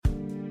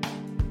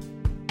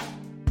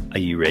Are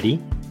you ready?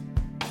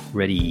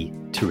 Ready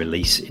to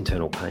release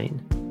internal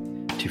pain?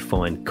 To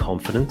find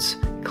confidence,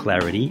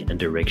 clarity, and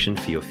direction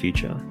for your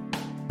future?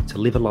 To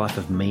live a life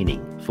of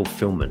meaning,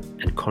 fulfillment,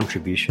 and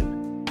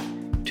contribution?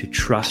 To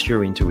trust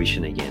your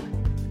intuition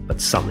again, but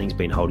something's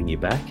been holding you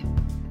back?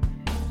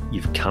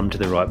 You've come to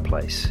the right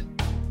place.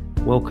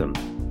 Welcome.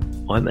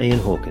 I'm Ian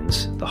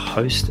Hawkins, the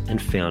host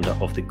and founder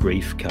of the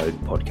Grief Code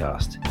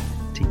podcast.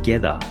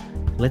 Together,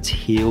 let's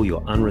heal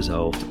your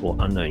unresolved or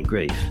unknown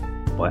grief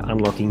by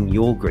unlocking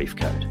your grief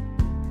code.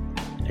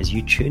 As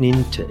you tune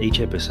in to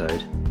each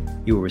episode,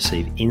 you will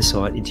receive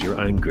insight into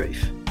your own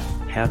grief,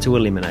 how to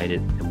eliminate it,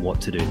 and what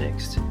to do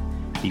next.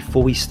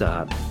 Before we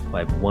start, I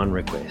have one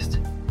request.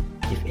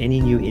 If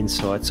any new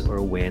insights or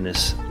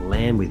awareness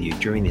land with you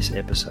during this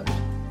episode,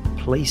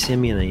 please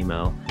send me an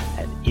email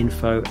at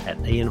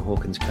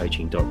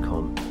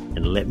info@ianhawkinscoaching.com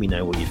and let me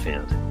know what you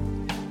found.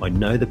 I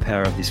know the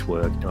power of this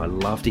work and I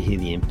love to hear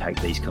the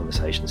impact these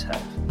conversations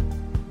have.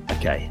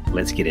 Okay,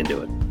 let's get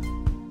into it.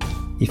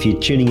 If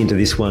you're tuning into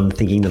this one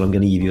thinking that I'm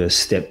going to give you a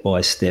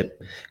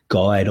step-by-step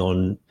guide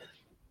on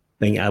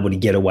being able to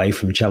get away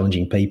from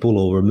challenging people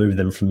or remove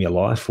them from your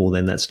life, well,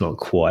 then that's not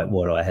quite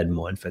what I had in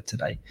mind for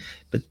today.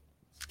 But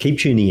keep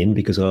tuning in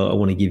because I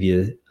want to give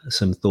you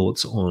some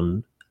thoughts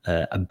on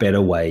a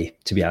better way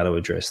to be able to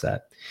address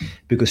that.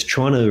 Because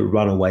trying to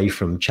run away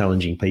from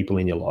challenging people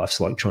in your life is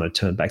like trying to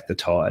turn back the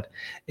tide.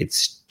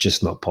 It's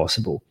just not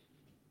possible.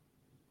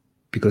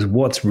 Because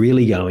what's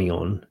really going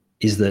on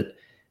is that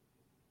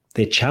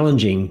they're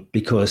challenging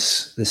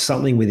because there's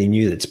something within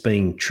you that's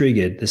being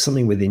triggered. There's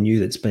something within you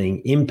that's being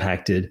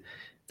impacted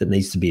that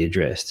needs to be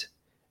addressed.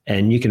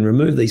 And you can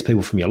remove these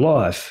people from your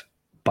life,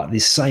 but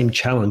this same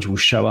challenge will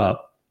show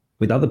up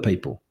with other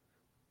people.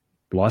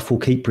 Life will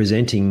keep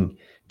presenting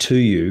to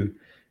you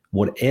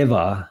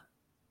whatever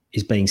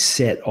is being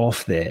set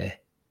off there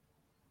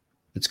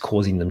that's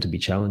causing them to be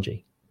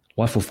challenging.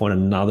 Life will find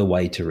another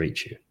way to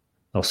reach you.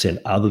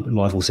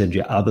 Life will send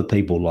you other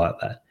people like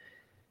that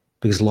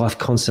because life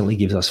constantly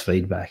gives us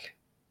feedback.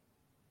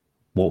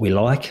 What we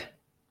like,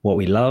 what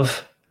we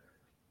love,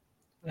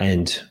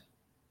 and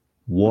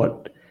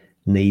what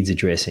needs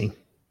addressing.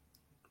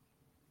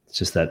 It's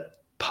just that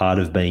part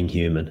of being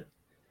human.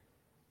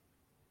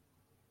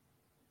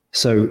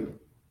 So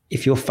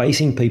if you're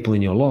facing people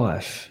in your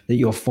life that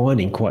you're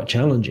finding quite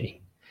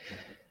challenging,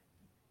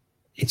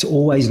 it's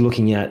always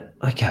looking at,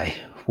 okay,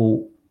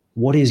 well,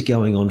 what is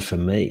going on for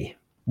me?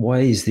 Why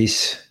is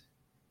this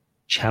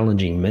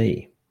challenging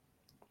me?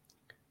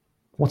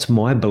 What's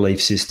my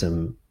belief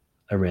system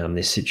around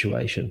this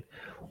situation?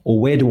 Or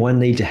where do I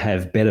need to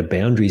have better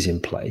boundaries in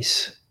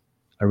place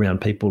around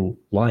people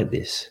like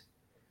this?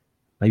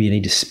 Maybe you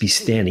need to be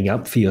standing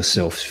up for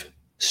yourself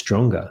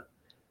stronger.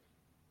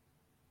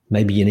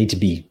 Maybe you need to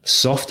be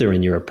softer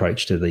in your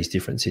approach to these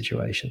different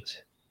situations.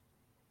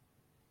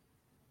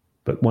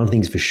 But one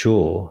thing's for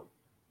sure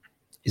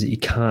is that you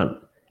can't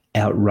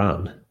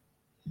outrun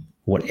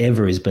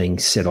whatever is being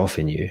set off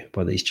in you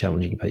by these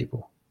challenging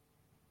people.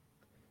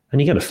 And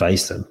you're going to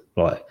face them.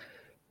 Like,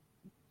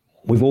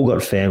 we've all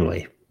got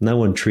family. No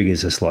one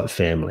triggers us like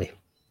family.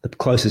 The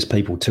closest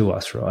people to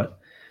us, right?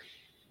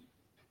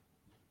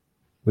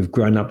 We've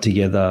grown up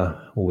together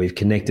or we've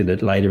connected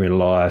it later in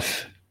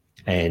life.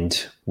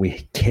 And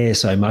we care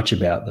so much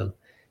about them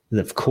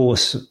that, of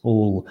course,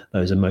 all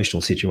those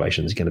emotional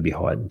situations are going to be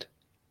heightened.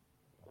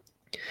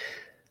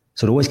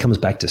 So it always comes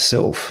back to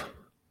self.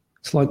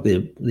 It's like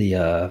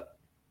the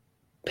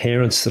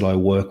parents that I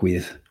work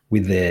with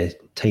their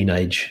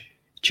teenage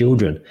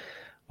children.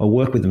 I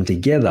work with them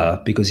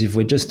together because if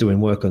we're just doing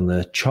work on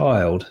the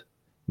child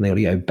and they've got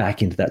to go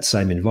back into that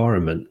same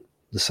environment,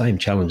 the same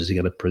challenges are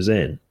going to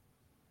present.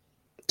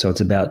 So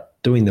it's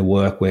about doing the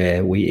work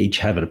where we each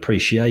have an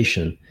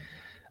appreciation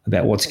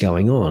about what's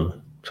going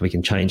on so we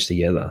can change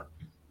together.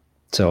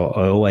 So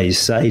I always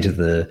say to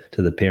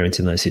the parents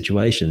in those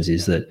situations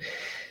is that,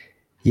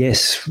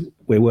 yes,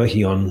 we're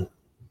working on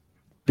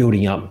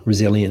building up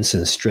resilience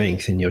and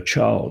strength in your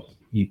child.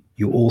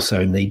 You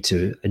also need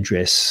to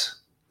address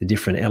the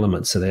different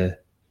elements that are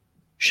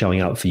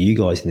showing up for you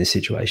guys in this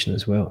situation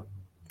as well.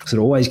 So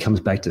it always comes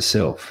back to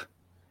self.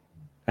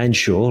 And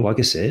sure, like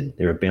I said,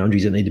 there are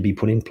boundaries that need to be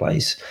put in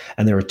place.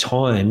 And there are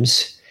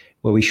times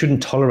where we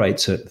shouldn't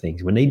tolerate certain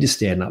things. We need to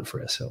stand up for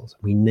ourselves.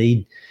 We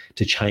need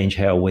to change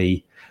how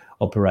we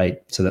operate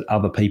so that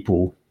other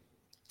people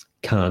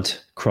can't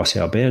cross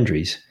our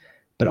boundaries.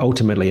 But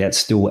ultimately, that's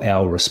still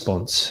our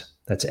response.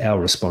 That's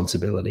our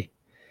responsibility.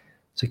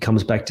 So it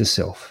comes back to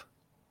self.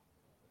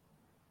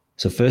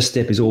 So first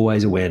step is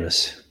always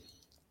awareness.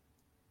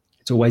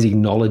 It's always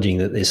acknowledging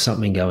that there's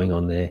something going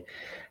on there,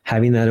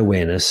 having that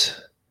awareness.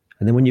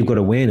 And then when you've got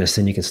awareness,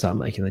 then you can start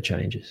making the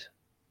changes.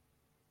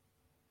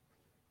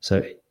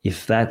 So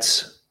if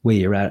that's where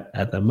you're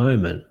at the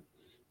moment,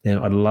 then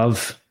I'd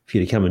love for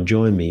you to come and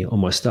join me on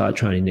my Start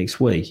training next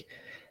week.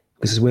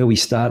 This is where we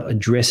start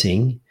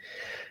addressing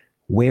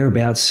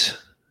whereabouts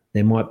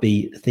there might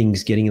be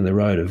things getting in the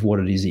road of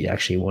what it is that you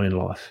actually want in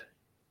life.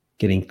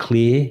 Getting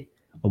clear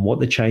on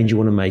what the change you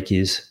want to make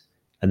is,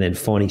 and then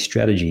finding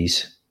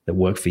strategies that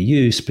work for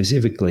you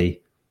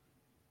specifically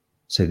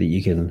so that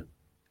you can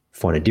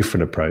find a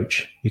different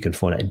approach, you can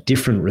find a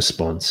different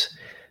response,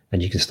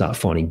 and you can start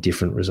finding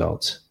different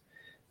results.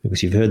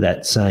 Because you've heard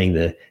that saying,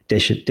 the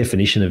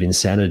definition of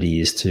insanity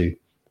is to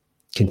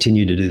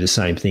continue to do the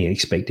same thing and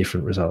expect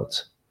different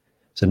results.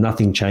 So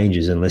nothing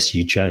changes unless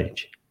you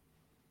change.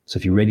 So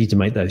if you're ready to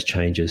make those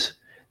changes,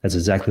 that's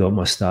exactly what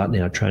my Start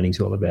Now training is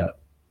all about.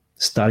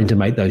 Starting to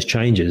make those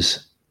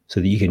changes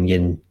so that you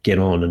can get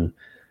on and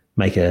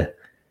make a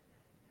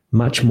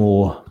much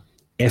more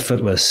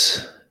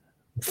effortless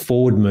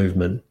forward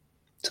movement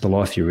to the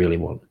life you really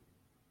want.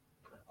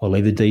 I'll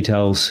leave the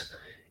details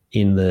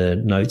in the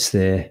notes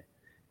there.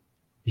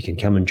 You can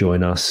come and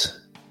join us,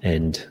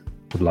 and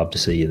would love to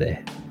see you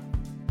there.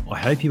 I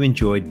hope you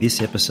enjoyed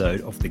this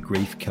episode of the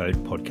Grief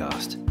Code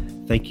podcast.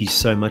 Thank you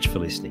so much for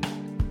listening.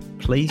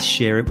 Please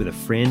share it with a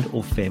friend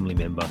or family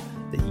member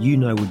that you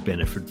know would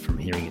benefit from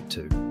hearing it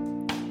too.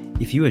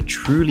 If you are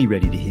truly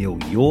ready to heal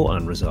your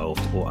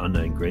unresolved or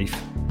unknown grief,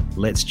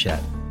 let's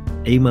chat.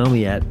 Email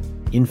me at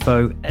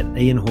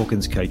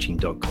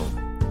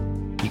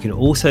info@ianhawkinscoaching.com. You can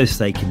also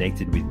stay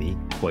connected with me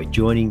by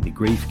joining the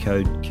Grief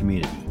Code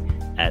community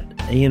at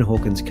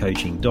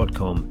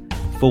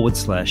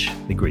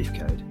ianhawkinscoaching.com/the Grief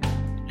Code.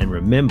 And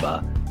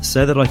remember,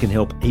 so that I can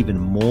help even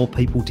more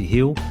people to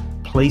heal,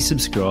 please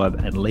subscribe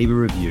and leave a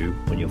review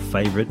on your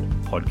favorite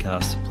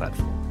podcast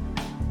platform.